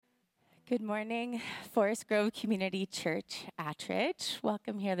Good morning, Forest Grove Community Church, Attridge.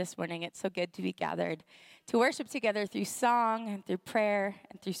 Welcome here this morning. It's so good to be gathered to worship together through song and through prayer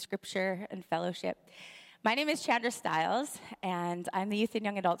and through scripture and fellowship. My name is Chandra Stiles, and I'm the youth and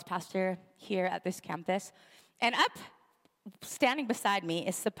young adults pastor here at this campus. And up, standing beside me,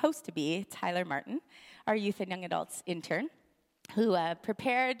 is supposed to be Tyler Martin, our youth and young adults intern, who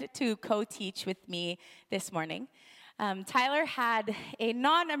prepared to co-teach with me this morning. Tyler had a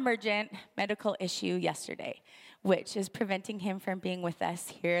non-emergent medical issue yesterday, which is preventing him from being with us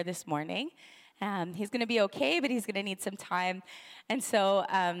here this morning. He's going to be okay, but he's going to need some time. And so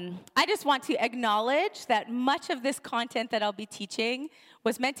I just want to acknowledge that much of this content that I'll be teaching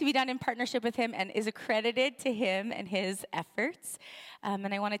was meant to be done in partnership with him and is accredited to him and his efforts.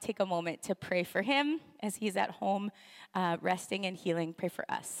 And I want to take a moment to pray for him as he's at home resting and healing. Pray for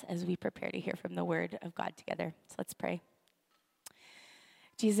us as we prepare to hear from the word of God together. So let's pray.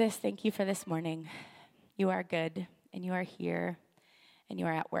 Jesus, thank you for this morning. You are good, and you are here, and you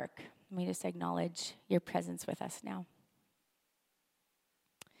are at work. Let me just acknowledge your presence with us now.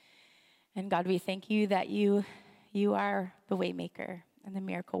 And God, we thank you that you are the way maker and the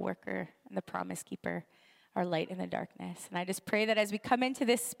miracle worker and the promise keeper, our light in the darkness. And I just pray that as we come into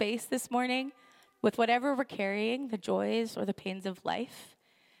this space this morning, with whatever we're carrying, the joys or the pains of life,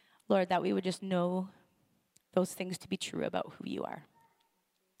 Lord, that we would just know those things to be true about who you are.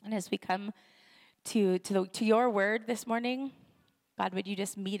 And as we come to your word this morning, God, would you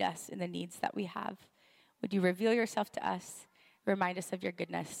just meet us in the needs that we have? Would you reveal yourself to us, remind us of your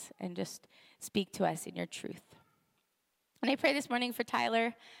goodness, and just speak to us in your truth? And I pray this morning for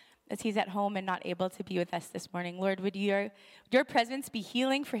Tyler as he's at home and not able to be with us this morning. Lord, would your presence be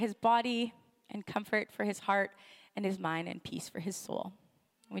healing for his body and comfort for his heart and his mind and peace for his soul.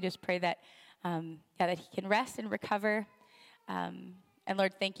 We just pray that that he can rest and recover. And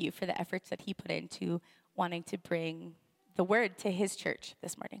Lord, thank you for the efforts that he put into wanting to bring the word to his church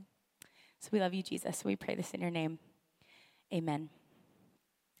this morning. So we love you, Jesus. We pray this in your name. Amen.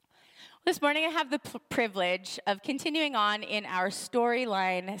 This morning I have the privilege of continuing on in our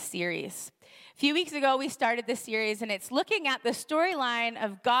storyline series. A few weeks ago we started this series, and it's looking at the storyline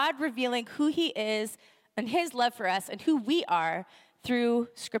of God revealing who he is and his love for us and who we are through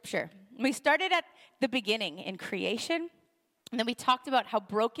Scripture. We started at the beginning in creation, and then we talked about how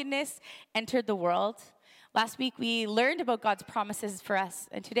brokenness entered the world. Last week, we learned about God's promises for us,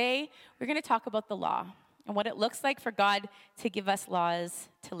 and today we're going to talk about the law and what it looks like for God to give us laws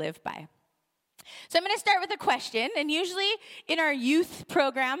to live by. So I'm going to start with a question, and usually in our youth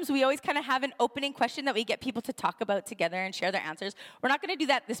programs, we always kind of have an opening question that we get people to talk about together and share their answers. We're not going to do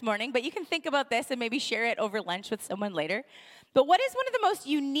that this morning, but you can think about this and maybe share it over lunch with someone later. But what is one of the most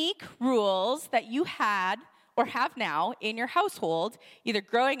unique rules that you had or have now in your household, either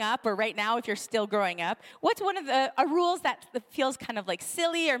growing up or right now if you're still growing up? What's one of the rules that feels kind of like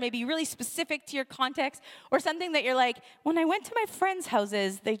silly or maybe really specific to your context, or something that you're like, when I went to my friends'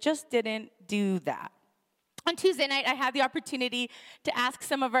 houses, they just didn't do that? On Tuesday night, I had the opportunity to ask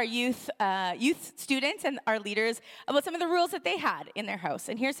some of our youth students and our leaders about some of the rules that they had in their house.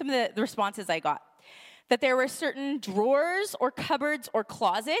 And here's some of the responses I got. That there were certain drawers or cupboards or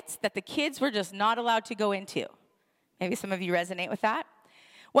closets that the kids were just not allowed to go into. Maybe some of you resonate with that.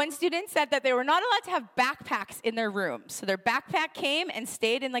 One student said that they were not allowed to have backpacks in their room. So their backpack came and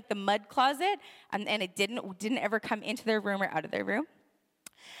stayed in like the mud closet, and it didn't ever come into their room or out of their room.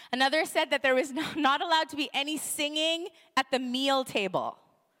 Another said that there was not allowed to be any singing at the meal table.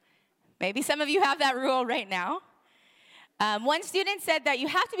 Maybe some of you have that rule right now. One student said that you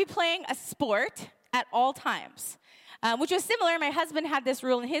have to be playing a sport at all times, which was similar. My husband had this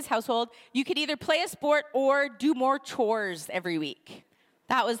rule in his household. You could either play a sport or do more chores every week.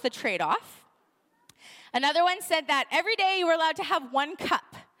 That was the trade-off. Another one said that every day you were allowed to have one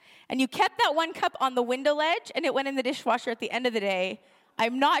cup, and you kept that one cup on the window ledge, and it went in the dishwasher at the end of the day.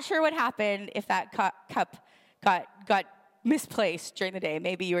 I'm not sure what happened if that cup got misplaced during the day.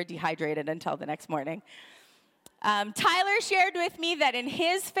 Maybe you were dehydrated until the next morning. Tyler shared with me that in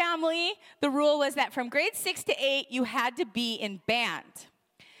his family, the rule was that from grade 6 to 8, you had to be in band.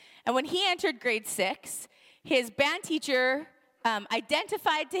 And when he entered grade 6, his band teacher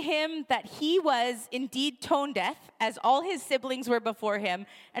identified to him that he was indeed tone deaf, as all his siblings were before him,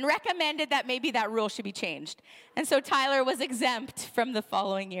 and recommended that maybe that rule should be changed. And so Tyler was exempt from the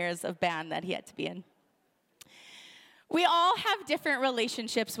following years of band that he had to be in. We all have different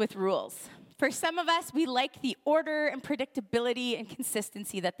relationships with rules. For some of us, we like the order and predictability and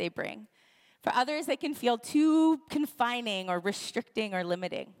consistency that they bring. For others, they can feel too confining or restricting or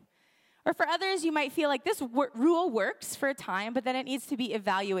limiting. Or for others, you might feel like this rule works for a time, but then it needs to be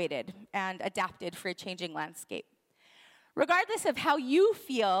evaluated and adapted for a changing landscape. Regardless of how you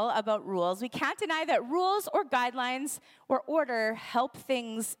feel about rules, we can't deny that rules or guidelines or order help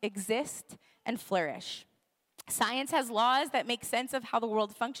things exist and flourish. Science has laws that make sense of how the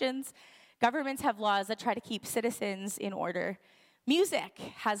world functions. Governments have laws that try to keep citizens in order. Music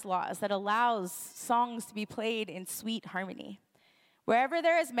has laws that allows songs to be played in sweet harmony. Wherever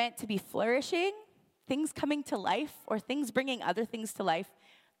there is meant to be flourishing, things coming to life, or things bringing other things to life,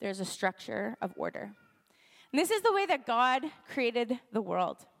 there's a structure of order. And this is the way that God created the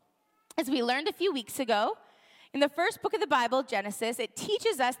world. As we learned a few weeks ago, in the first book of the Bible, Genesis, it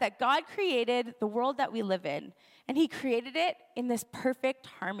teaches us that God created the world that we live in, and he created it in this perfect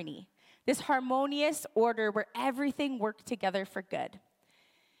harmony, this harmonious order where everything worked together for good.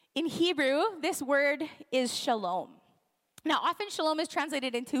 In Hebrew, this word is shalom. Now, often shalom is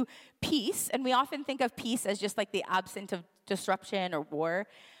translated into peace, and we often think of peace as just like the absence of disruption or war.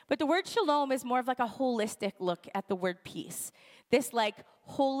 But the word shalom is more of like a holistic look at the word peace. This like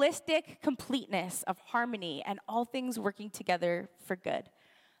holistic completeness of harmony and all things working together for good.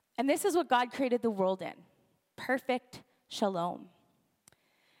 And this is what God created the world in. Perfect shalom.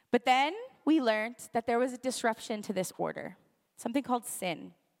 But then we learned that there was a disruption to this order, something called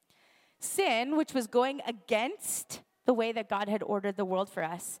sin. Sin, which was going against the way that God had ordered the world for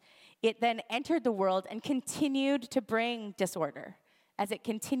us, it then entered the world and continued to bring disorder as it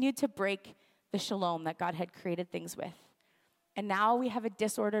continued to break the shalom that God had created things with. And now we have a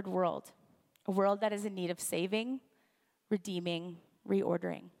disordered world, a world that is in need of saving, redeeming,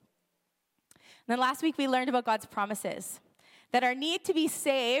 reordering. And then last week we learned about God's promises, that our need to be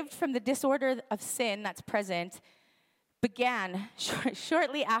saved from the disorder of sin that's present began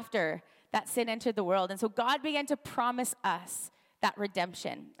shortly after that sin entered the world. And so God began to promise us that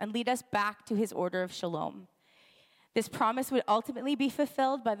redemption and lead us back to his order of shalom. This promise would ultimately be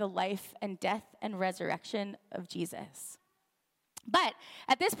fulfilled by the life and death and resurrection of Jesus. But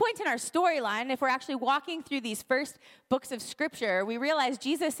at this point in our storyline, if we're actually walking through these first books of Scripture, we realize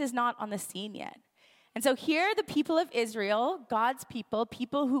Jesus is not on the scene yet. And so here the people of Israel, God's people,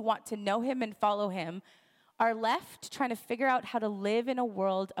 people who want to know him and follow him, are left trying to figure out how to live in a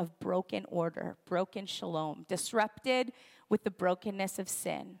world of broken order, broken shalom, disrupted with the brokenness of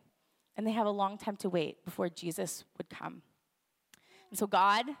sin. And they have a long time to wait before Jesus would come. And so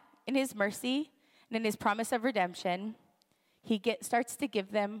God, in his mercy and in his promise of redemption, he starts to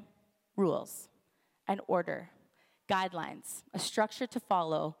give them rules, an order, guidelines, a structure to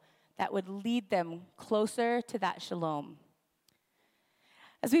follow that would lead them closer to that shalom.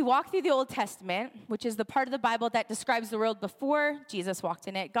 As we walk through the Old Testament, which is the part of the Bible that describes the world before Jesus walked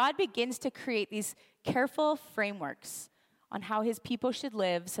in it, God begins to create these careful frameworks on how his people should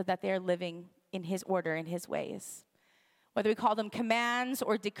live so that they are living in his order, in his ways. Whether we call them commands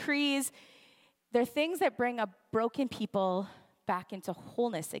or decrees, they're things that bring a broken people back into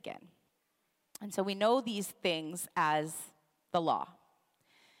wholeness again. And so we know these things as the law.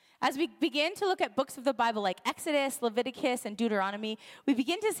 As we begin to look at books of the Bible like Exodus, Leviticus, and Deuteronomy, we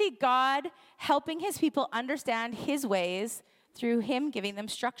begin to see God helping his people understand his ways through him giving them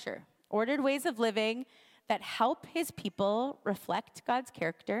structure, ordered ways of living that help his people reflect God's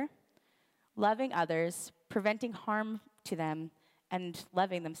character, loving others, preventing harm to them, and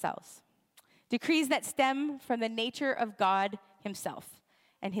loving themselves. Decrees that stem from the nature of God himself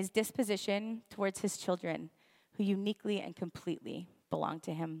and his disposition towards his children who uniquely and completely belong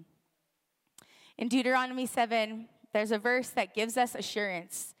to him. In Deuteronomy 7, there's a verse that gives us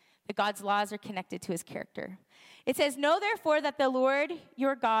assurance that God's laws are connected to his character. It says, "Know therefore that the Lord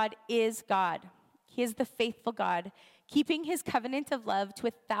your God is God. He is the faithful God, keeping his covenant of love to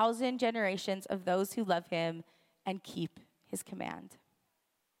 1,000 generations of those who love him and keep his command."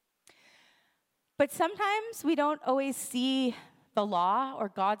 But sometimes we don't always see the law or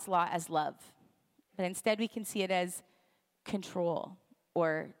God's law as love, but instead we can see it as control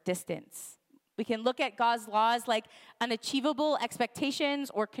or distance. We can look at God's laws like unachievable expectations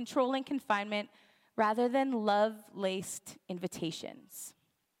or controlling confinement rather than love-laced invitations.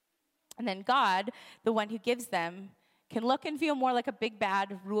 And then God, the one who gives them, can look and feel more like a big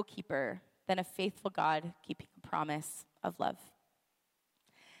bad rule keeper than a faithful God keeping a promise of love.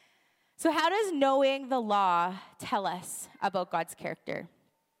 So how does knowing the law tell us about God's character?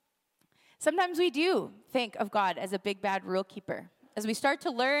 Sometimes we do think of God as a big bad rule keeper. As we start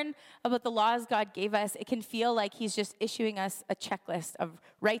to learn about the laws God gave us, it can feel like he's just issuing us a checklist of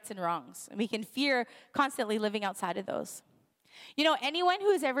rights and wrongs. And we can fear constantly living outside of those. You know, anyone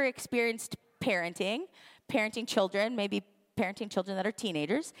who's ever experienced parenting children, maybe parenting children that are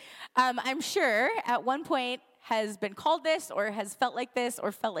teenagers, I'm sure at one point has been called this or has felt like this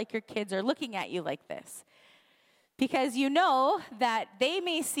or felt like your kids are looking at you like this. Because you know that they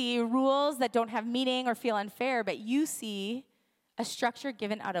may see rules that don't have meaning or feel unfair, but you see a structure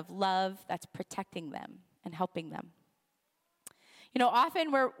given out of love that's protecting them and helping them. You know,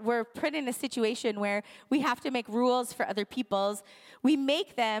 often we're put in a situation where we have to make rules for other people's. We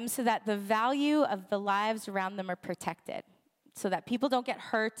make them so that the value of the lives around them are protected, so that people don't get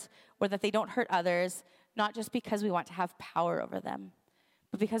hurt or that they don't hurt others, not just because we want to have power over them,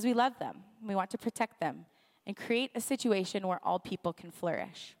 but because we love them. We want to protect them and create a situation where all people can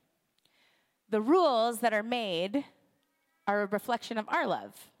flourish. The rules that are made are a reflection of our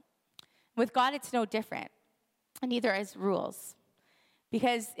love. With God, it's no different, and neither is rules.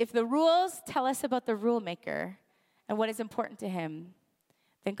 Because if the rules tell us about the rule maker and what is important to him,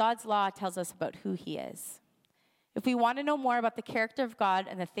 then God's law tells us about who he is. If we want to know more about the character of God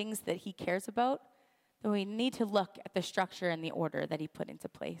and the things that he cares about, then we need to look at the structure and the order that he put into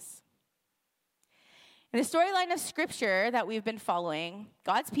place. In the storyline of Scripture that we've been following,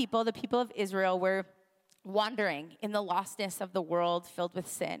 God's people, the people of Israel, were wandering in the lostness of the world filled with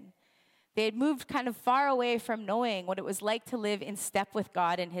sin. They had moved kind of far away from knowing what it was like to live in step with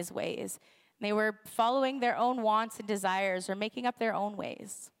God and his ways. They were following their own wants and desires or making up their own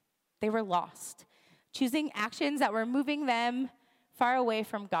ways. They were lost, choosing actions that were moving them far away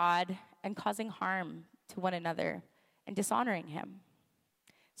from God and causing harm to one another and dishonoring him.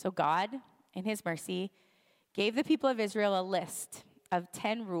 So God, in his mercy, gave the people of Israel a list of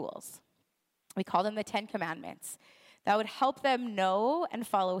 10 rules. We call them the 10 Commandments that would help them know and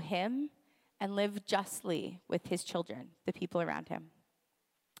follow him and live justly with his children, the people around him.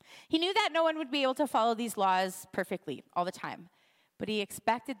 He knew that no one would be able to follow these laws perfectly all the time, but he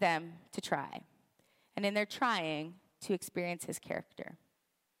expected them to try, and in their trying, to experience his character.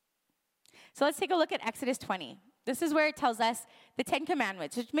 So let's take a look at Exodus 20. This is where it tells us the 10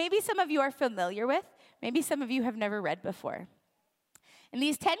 Commandments, which maybe some of you are familiar with, maybe some of you have never read before. And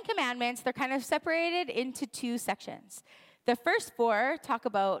these 10 Commandments, they're kind of separated into 2 sections. The first 4 talk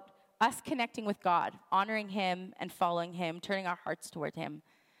about us connecting with God, honoring him and following him, turning our hearts toward him.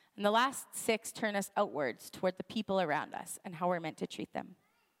 And the last 6 turn us outwards toward the people around us and how we're meant to treat them.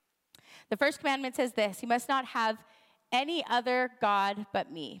 The first commandment says this: you must not have any other God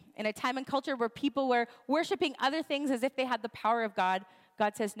but me. In a time and culture where people were worshiping other things as if they had the power of God,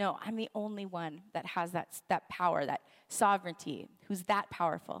 God says, no, I'm the only one that has that power, that sovereignty, who's that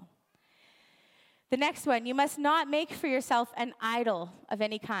powerful. The next one, you must not make for yourself an idol of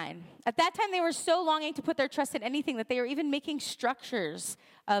any kind. At that time, they were so longing to put their trust in anything that they were even making structures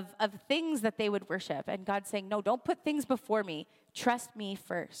of things that they would worship. And God's saying, no, don't put things before me. Trust me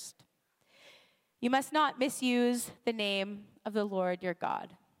first. You must not misuse the name of the Lord your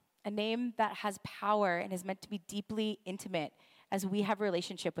God, a name that has power and is meant to be deeply intimate as we have a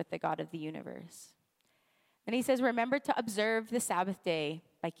relationship with the God of the universe. Then he says, remember to observe the Sabbath day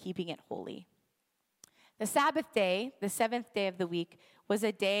by keeping it holy. The Sabbath day, the 7th day of the week, was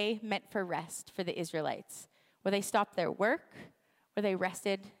a day meant for rest for the Israelites, where they stopped their work, where they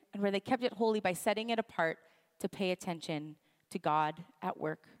rested, and where they kept it holy by setting it apart to pay attention to God at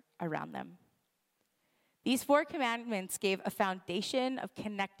work around them. These 4 commandments gave a foundation of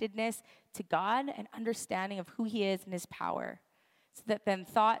connectedness to God and understanding of who he is and his power, so that then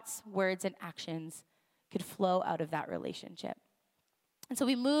thoughts, words, and actions could flow out of that relationship. And so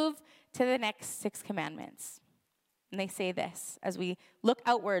we move to the next 6 commandments. And they say this, as we look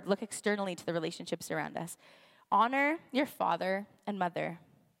outward, look externally to the relationships around us. Honor your father and mother.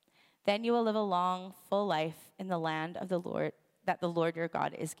 Then you will live a long, full life in the land of the Lord, that the Lord your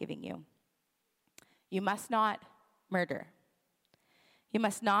God is giving you. You must not murder. You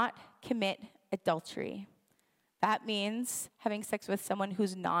must not commit adultery. That means having sex with someone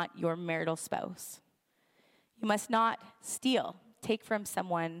who's not your marital spouse. You must not steal, take from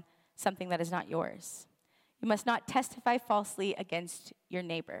someone something that is not yours. You must not testify falsely against your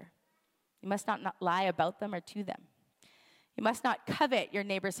neighbor. You must not lie about them or to them. You must not covet your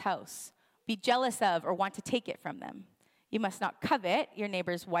neighbor's house, be jealous of, or want to take it from them. You must not covet your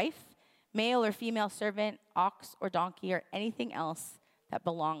neighbor's wife, male or female servant, ox or donkey, or anything else that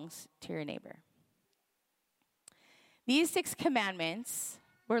belongs to your neighbor. These 6 commandments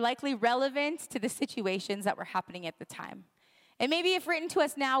were likely relevant to the situations that were happening at the time. And maybe if written to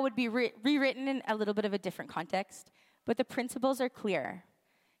us now would be rewritten in a little bit of a different context, but the principles are clear.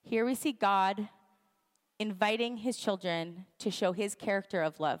 Here we see God inviting his children to show his character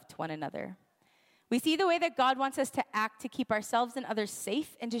of love to one another. We see the way that God wants us to act to keep ourselves and others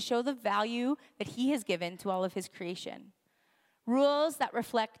safe and to show the value that he has given to all of his creation. rules that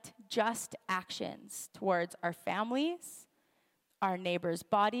reflect just actions towards our families, our neighbors'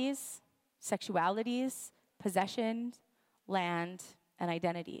 bodies, sexualities, possessions, land, and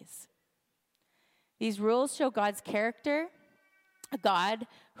identities. These rules show God's character, a God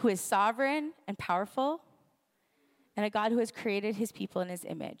who is sovereign and powerful, and a God who has created his people in his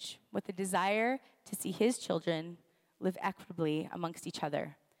image with the desire to see his children live equitably amongst each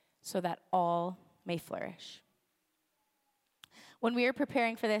other so that all may flourish. When we were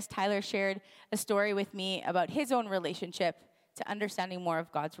preparing for this, Tyler shared a story with me about his own relationship to understanding more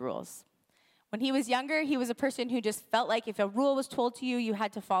of God's rules. When he was younger, he was a person who just felt like if a rule was told to you, you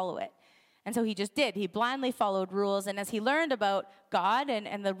had to follow it. And so he just did. He blindly followed rules. And as he learned about God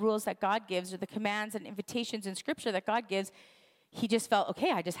and the rules that God gives, or the commands and invitations in Scripture that God gives, he just felt,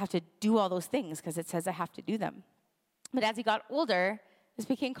 okay, I just have to do all those things because it says I have to do them. But as he got older, this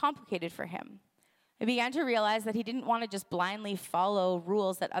became complicated for him. He began to realize that he didn't want to just blindly follow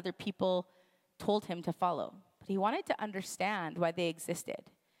rules that other people told him to follow. But he wanted to understand why they existed,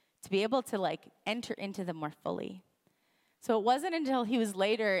 to be able to enter into them more fully. So it wasn't until he was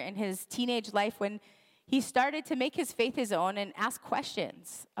later in his teenage life when he started to make his faith his own and ask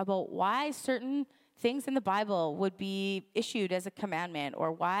questions about why certain things in the Bible would be issued as a commandment,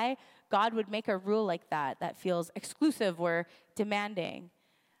 or why God would make a rule like that feels exclusive or demanding.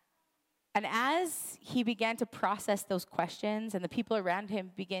 And as he began to process those questions and the people around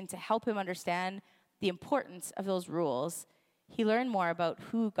him began to help him understand the importance of those rules, he learned more about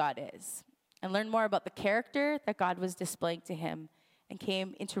who God is and learned more about the character that God was displaying to him and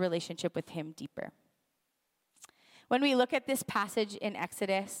came into relationship with him deeper. When we look at this passage in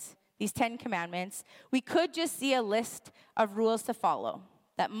Exodus, these 10 commandments, we could just see a list of rules to follow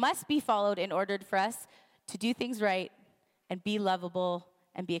that must be followed in order for us to do things right and be lovable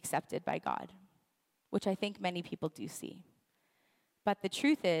and be accepted by God, which I think many people do see. But the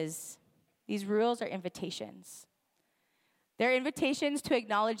truth is, these rules are invitations. They're invitations to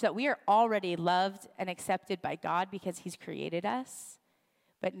acknowledge that we are already loved and accepted by God because he's created us.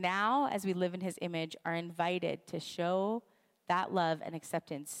 But now, as we live in his image, are invited to show that love and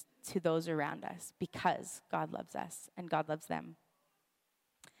acceptance to those around us because God loves us and God loves them.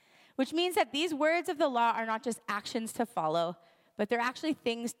 Which means that these words of the law are not just actions to follow, but they're actually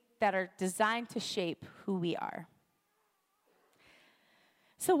things that are designed to shape who we are.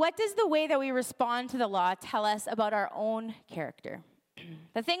 So what does the way that we respond to the law tell us about our own character?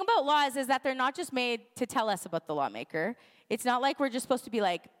 The thing about laws is that they're not just made to tell us about the lawmaker. It's not like we're just supposed to be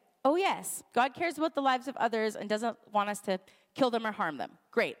like, oh yes, God cares about the lives of others and doesn't want us to kill them or harm them.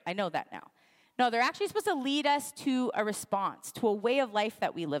 Great, I know that now. No, they're actually supposed to lead us to a response, to a way of life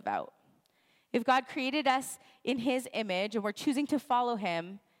that we live out. If God created us in his image and we're choosing to follow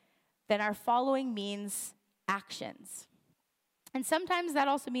him, then our following means actions. And sometimes that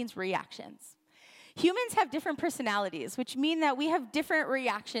also means reactions. Humans have different personalities, which mean that we have different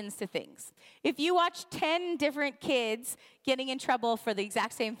reactions to things. If you watch 10 different kids getting in trouble for the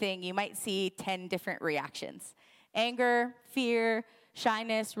exact same thing, you might see 10 different reactions. Anger, fear,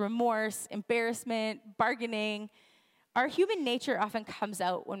 shyness, remorse, embarrassment, bargaining. Our human nature often comes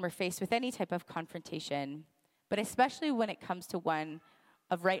out when we're faced with any type of confrontation, but especially when it comes to one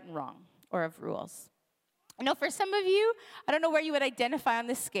of right and wrong or of rules. I know for some of you, I don't know where you would identify on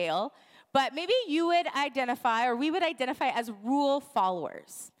this scale, but maybe you would identify, or we would identify as rule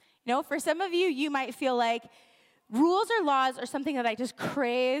followers. You know, for some of you, you might feel like rules or laws are something that I just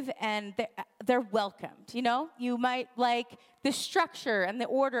crave and they're welcomed, you know? You might like the structure and the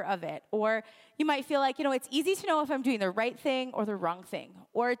order of it, or you might feel like, it's easy to know if I'm doing the right thing or the wrong thing,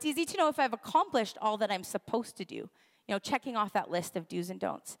 or it's easy to know if I've accomplished all that I'm supposed to do, checking off that list of do's and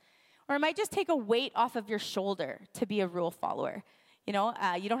don'ts. Or it might just take a weight off of your shoulder to be a rule follower. You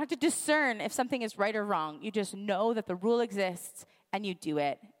don't have to discern if something is right or wrong. You just know that the rule exists and you do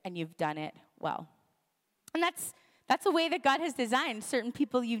it and you've done it well. And that's a way that God has designed certain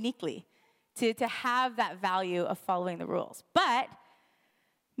people uniquely to have that value of following the rules. But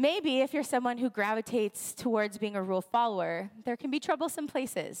maybe if you're someone who gravitates towards being a rule follower, there can be troublesome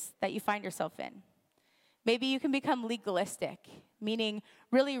places that you find yourself in. Maybe you can become legalistic, meaning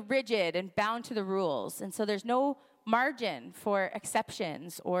really rigid and bound to the rules. And so there's no margin for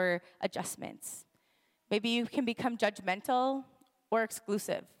exceptions or adjustments. Maybe you can become judgmental or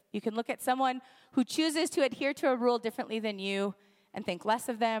exclusive. You can look at someone who chooses to adhere to a rule differently than you and think less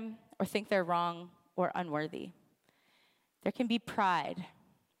of them or think they're wrong or unworthy. There can be pride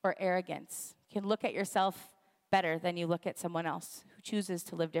or arrogance. You can look at yourself better than you look at someone else who chooses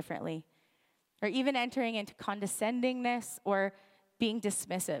to live differently. Or even entering into condescendingness or being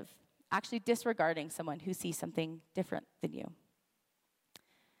dismissive, actually disregarding someone who sees something different than you.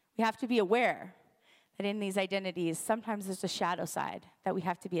 We have to be aware that in these identities, sometimes there's a shadow side that we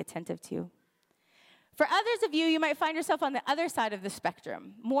have to be attentive to. For others of you, you might find yourself on the other side of the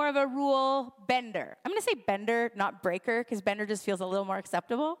spectrum, more of a rule bender. I'm going to say bender, not breaker, because bender just feels a little more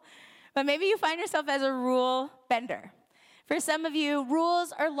acceptable. But maybe you find yourself as a rule bender. For some of you,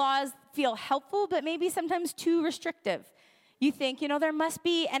 rules or laws feel helpful, but maybe sometimes too restrictive. You think, there must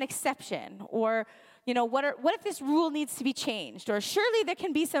be an exception, or, what if this rule needs to be changed? Or surely there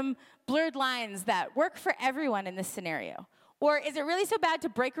can be some blurred lines that work for everyone in this scenario. Or is it really so bad to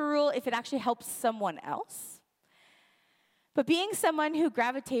break a rule if it actually helps someone else? But being someone who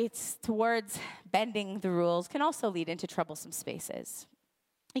gravitates towards bending the rules can also lead into troublesome spaces.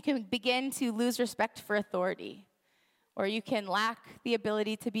 You can begin to lose respect for authority, or you can lack the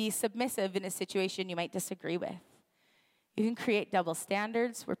ability to be submissive in a situation you might disagree with. You can create double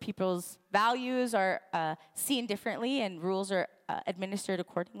standards where people's values are seen differently and rules are administered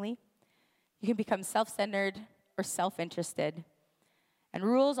accordingly. You can become self-centered or self-interested. And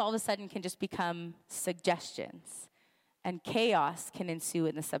rules all of a sudden can just become suggestions. And chaos can ensue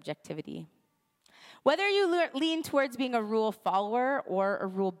in the subjectivity. Whether you lean towards being a rule follower or a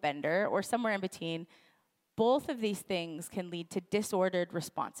rule bender or somewhere in between, both of these things can lead to disordered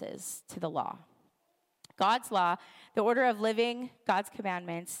responses to the law. God's law, the order of living, God's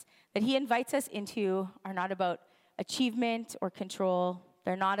commandments that he invites us into are not about achievement or control.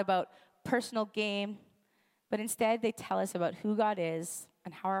 They're not about personal gain, but instead they tell us about who God is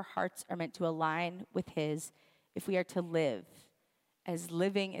and how our hearts are meant to align with his if we are to live as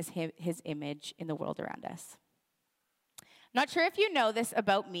living as his image in the world around us. Not sure if you know this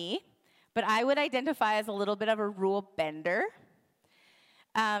about me, but I would identify as a little bit of a rule bender.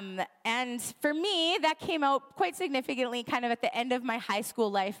 And for me, that came out quite significantly kind of at the end of my high school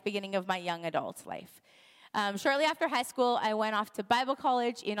life, beginning of my young adult life. Shortly after high school, I went off to Bible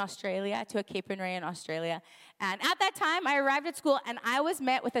college in Australia, to a Capernwray in Australia. And at that time, I arrived at school, and I was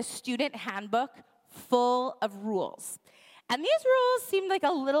met with a student handbook full of rules. And these rules seemed like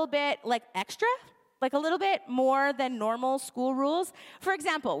a little bit extra, like a little bit more than normal school rules. For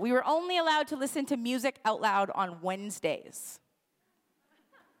example, we were only allowed to listen to music out loud on Wednesdays.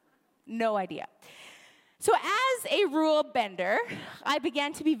 No idea. So as a rule bender, I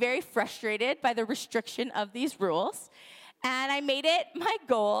began to be very frustrated by the restriction of these rules, and I made it my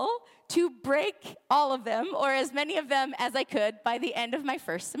goal to break all of them, or as many of them as I could, by the end of my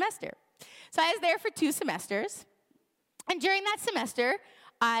first semester. So I was there for 2 semesters, and during that semester,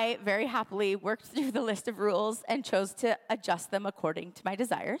 I very happily worked through the list of rules and chose to adjust them according to my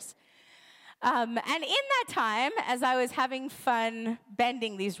desires. And in that time, as I was having fun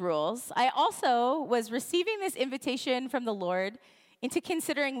bending these rules, I also was receiving this invitation from the Lord into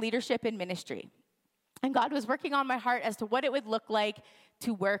considering leadership in ministry. And God was working on my heart as to what it would look like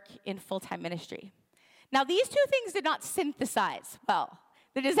to work in full-time ministry. Now, these 2 things did not synthesize well,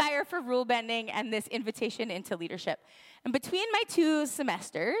 the desire for rule bending and this invitation into leadership. And between my 2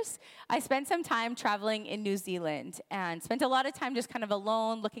 semesters, I spent some time traveling in New Zealand and spent a lot of time just kind of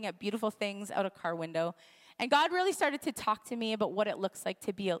alone, looking at beautiful things out a car window. And God really started to talk to me about what it looks like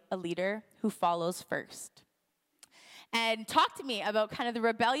to be a leader who follows first. And talk to me about kind of the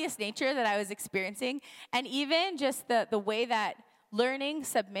rebellious nature that I was experiencing, and even just the way that learning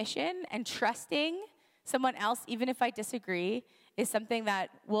submission and trusting someone else, even if I disagree, is something that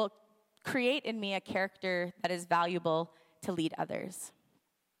will create in me a character that is valuable to lead others.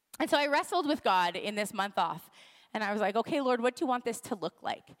 And so I wrestled with God in this month off, and I was like, okay, Lord, what do you want this to look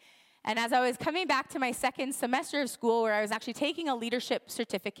like? And as I was coming back to my second semester of school, where I was actually taking a leadership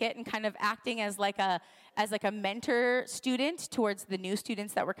certificate and kind of acting as like a mentor student towards the new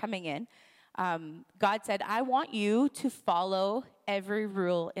students that were coming in, God said, I want you to follow every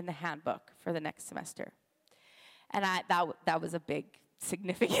rule in the handbook for the next semester. And that was a big,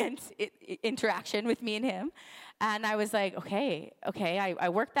 significant interaction with me and him. And I was like, okay. I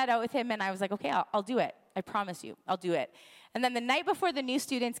worked that out with him, and I was like, okay, I'll do it. I promise you, I'll do it. And then the night before the new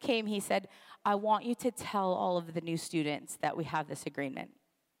students came, he said, I want you to tell all of the new students that we have this agreement.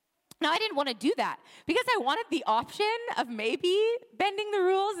 Now, I didn't want to do that because I wanted the option of maybe bending the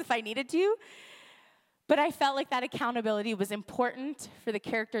rules if I needed to. But I felt like that accountability was important for the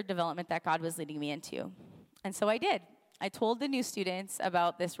character development that God was leading me into. And so I did. I told the new students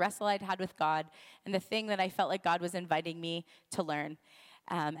about this wrestle I'd had with God and the thing that I felt like God was inviting me to learn,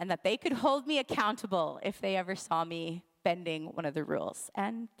 and that they could hold me accountable if they ever saw me bending one of the rules.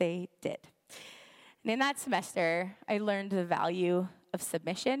 And they did. And in that semester, I learned the value of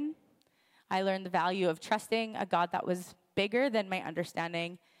submission. I learned the value of trusting a God that was bigger than my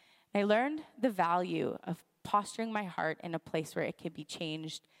understanding. I learned the value of posturing my heart in a place where it could be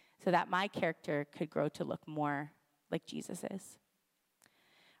changed so that my character could grow to look more like Jesus's.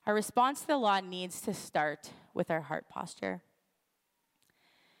 Our response to the law needs to start with our heart posture.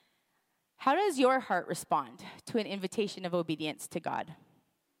 How does your heart respond to an invitation of obedience to God?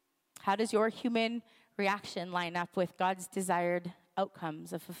 How does your human reaction line up with God's desired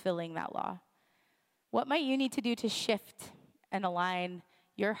outcomes of fulfilling that law? What might you need to do to shift and align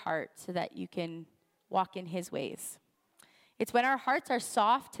your heart so that you can walk in his ways? It's when our hearts are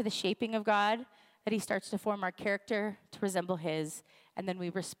soft to the shaping of God that he starts to form our character to resemble his, and then we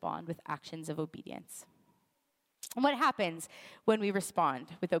respond with actions of obedience. And what happens when we respond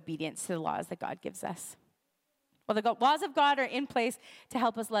with obedience to the laws that God gives us? Well, the laws of God are in place to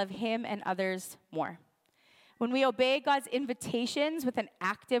help us love him and others more. When we obey God's invitations with an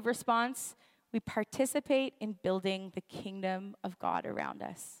active response, we participate in building the kingdom of God around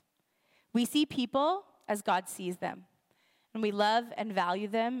us. We see people as God sees them, and we love and value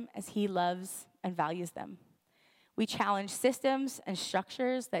them as he loves and values them. We challenge systems and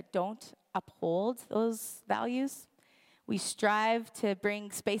structures that don't uphold those values. We strive to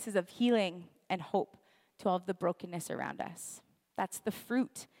bring spaces of healing and hope to all of the brokenness around us. That's the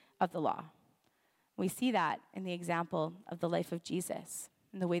fruit of the law. We see that in the example of the life of Jesus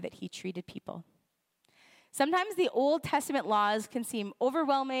and the way that he treated people. Sometimes the Old Testament laws can seem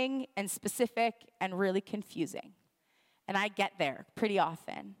overwhelming and specific and really confusing. And I get there pretty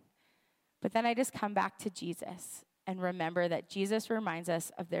often. But then I just come back to Jesus and remember that Jesus reminds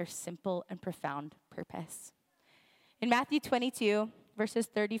us of their simple and profound purpose. In Matthew 22, verses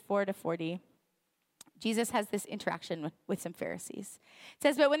 34 to 40, Jesus has this interaction with some Pharisees. It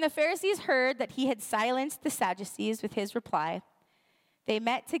says, "But when the Pharisees heard that he had silenced the Sadducees with his reply, they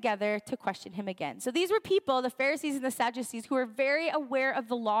met together to question him again." So these were people, the Pharisees and the Sadducees, who were very aware of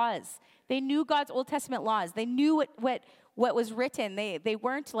the laws. They knew God's Old Testament laws. They knew what was written. They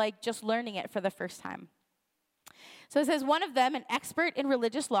weren't like just learning it for the first time. So it says, one of them, an expert in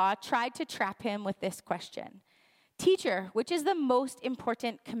religious law, tried to trap him with this question. "Teacher, which is the most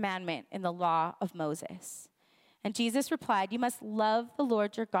important commandment in the law of Moses?" And Jesus replied, "You must love the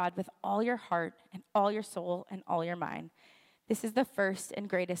Lord your God with all your heart and all your soul and all your mind. This is the first and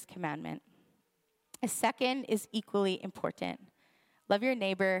greatest commandment. A second is equally important. Love your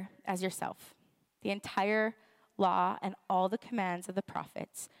neighbor as yourself. The entire law and all the commands of the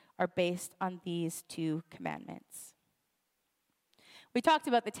prophets are based on these two commandments." We talked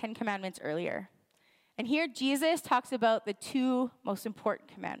about the 10 commandments earlier. And here Jesus talks about the two most important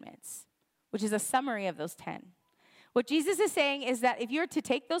commandments, which is a summary of those 10. What Jesus is saying is that if you were to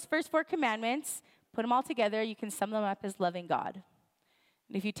take those first 4 commandments, put them all together, you can sum them up as loving God.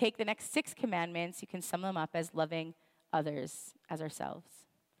 And if you take the next 6 commandments, you can sum them up as loving others as ourselves.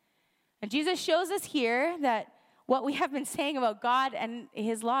 And Jesus shows us here that what we have been saying about God and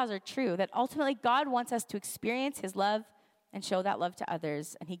his laws are true, that ultimately God wants us to experience his love and show that love to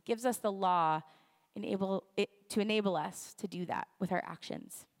others. And he gives us the law to enable us to do that with our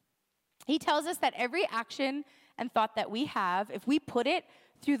actions. He tells us that every action and thought that we have, if we put it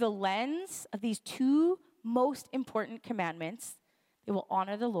through the lens of these 2 most important commandments, it will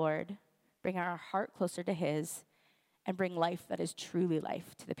honor the Lord, bring our heart closer to his, and bring life that is truly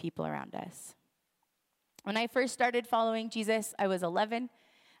life to the people around us. When I first started following Jesus, I was 11.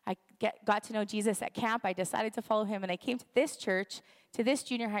 I got to know Jesus at camp. I decided to follow him, and I came to this church, to this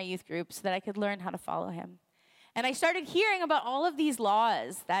junior high youth group, so that I could learn how to follow him. And I started hearing about all of these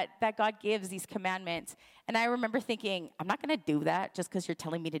laws that God gives, these commandments. And I remember thinking, I'm not going to do that just because you're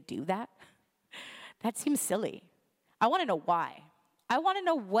telling me to do that. That seems silly. I want to know why. I want to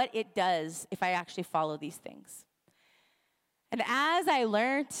know what it does if I actually follow these things. And as I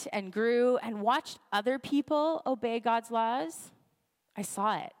learned and grew and watched other people obey God's laws, I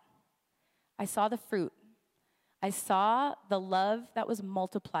saw it. I saw the fruit. I saw the love that was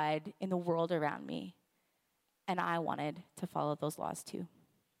multiplied in the world around me. And I wanted to follow those laws too.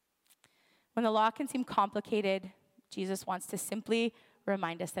 When the law can seem complicated, Jesus wants to simply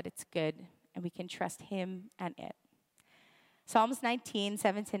remind us that it's good and we can trust him and it. Psalms 19,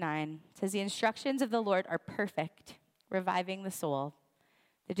 7-9 says, "The instructions of the Lord are perfect, reviving the soul.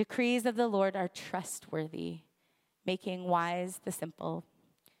 The decrees of the Lord are trustworthy, making wise the simple.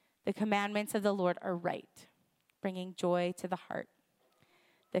 The commandments of the Lord are right, bringing joy to the heart.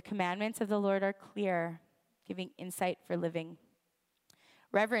 The commandments of the Lord are clear, giving insight for living.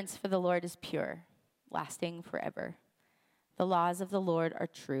 Reverence for the Lord is pure, lasting forever. The laws of the Lord are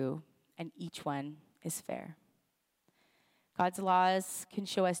true, and each one is fair." God's laws can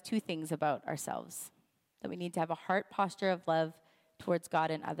show us 2 things about ourselves: that we need to have a heart posture of love towards God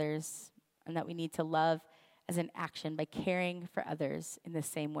and others, and that we need to love as an action by caring for others in the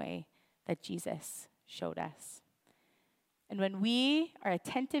same way that Jesus showed us. And when we are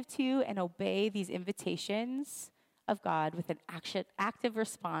attentive to and obey these invitations of God with an active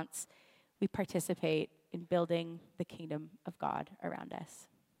response, we participate in building the kingdom of God around us.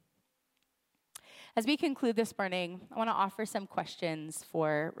 As we conclude this morning, I want to offer some questions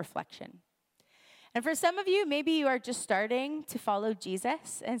for reflection. And for some of you, maybe you are just starting to follow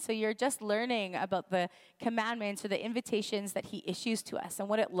Jesus, and so you're just learning about the commandments or the invitations that he issues to us and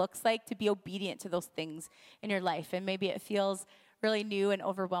what it looks like to be obedient to those things in your life, and maybe it feels really new and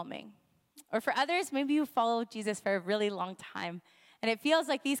overwhelming. Or for others, maybe you followed Jesus for a really long time, and it feels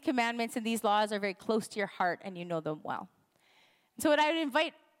like these commandments and these laws are very close to your heart and you know them well. So what I would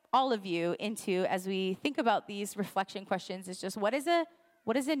invite all of you into as we think about these reflection questions is just what is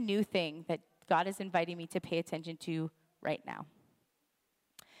a new thing that God is inviting me to pay attention to right now?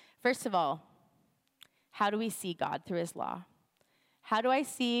 First of all, how do we see God through his law? How do I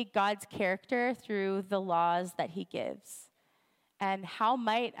see God's character through the laws that he gives? And how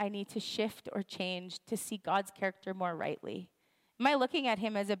might I need to shift or change to see God's character more rightly? Am I looking at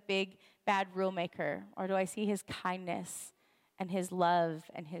him as a big, bad rule maker? Or do I see his kindness and his love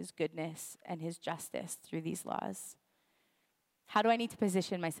and his goodness and his justice through these laws? How do I need to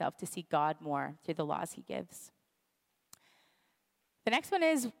position myself to see God more through the laws he gives? The next one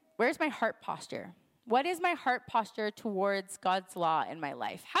is, where's my heart posture? What is my heart posture towards God's law in my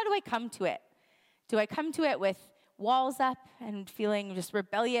life? How do I come to it? Do I come to it with walls up and feeling just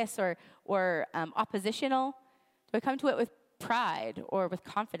rebellious or oppositional? Do I come to it with pride or with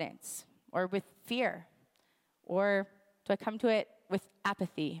confidence or with fear? Or do I come to it with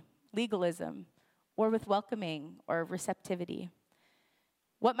apathy, legalism, or with welcoming or receptivity?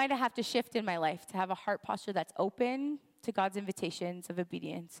 What might I have to shift in my life to have a heart posture that's open to God's invitations of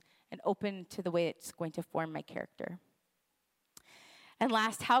obedience and open to the way it's going to form my character? And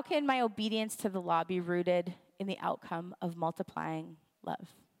last, how can my obedience to the law be rooted in the outcome of multiplying love?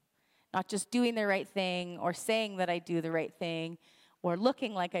 Not just doing the right thing or saying that I do the right thing or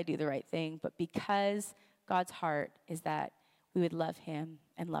looking like I do the right thing, but because God's heart is that we would love him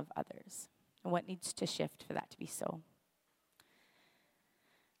and love others. And what needs to shift for that to be so?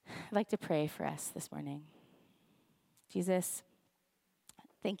 I'd like to pray for us this morning. Jesus,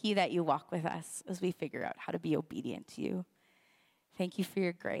 thank you that you walk with us as we figure out how to be obedient to you. Thank you for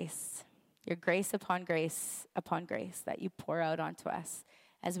your grace upon grace upon grace that you pour out onto us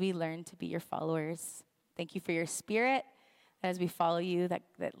as we learn to be your followers. Thank you for your spirit that as we follow you, that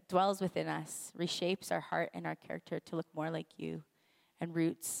dwells within us, reshapes our heart and our character to look more like you, and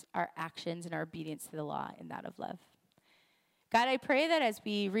roots our actions and our obedience to the law in that of love. God, I pray that as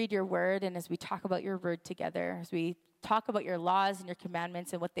we read your word and as we talk about your word together, as we talk about your laws and your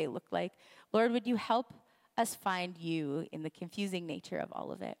commandments and what they look like, Lord, would you help us find you in the confusing nature of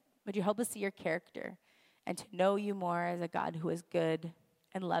all of it? Would you help us see your character and to know you more as a God who is good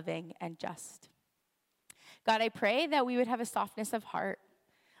and loving and just? God, I pray that we would have a softness of heart.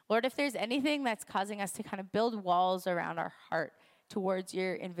 Lord, if there's anything that's causing us to kind of build walls around our heart towards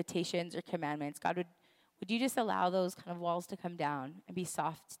your invitations or commandments, God, would you just allow those kind of walls to come down and be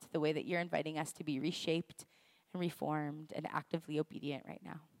soft to the way that you're inviting us to be reshaped and reformed and actively obedient right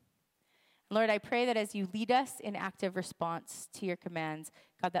now? Lord, I pray that as you lead us in active response to your commands,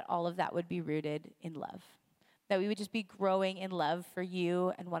 God, that all of that would be rooted in love, that we would just be growing in love for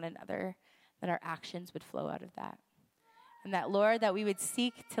you and one another, that our actions would flow out of that. And that, Lord, that we would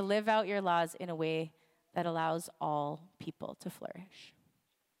seek to live out your laws in a way that allows all people to flourish.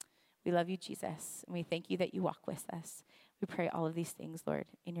 We love you, Jesus, and we thank you that you walk with us. We pray all of these things, Lord,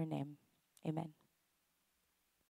 in your name. Amen.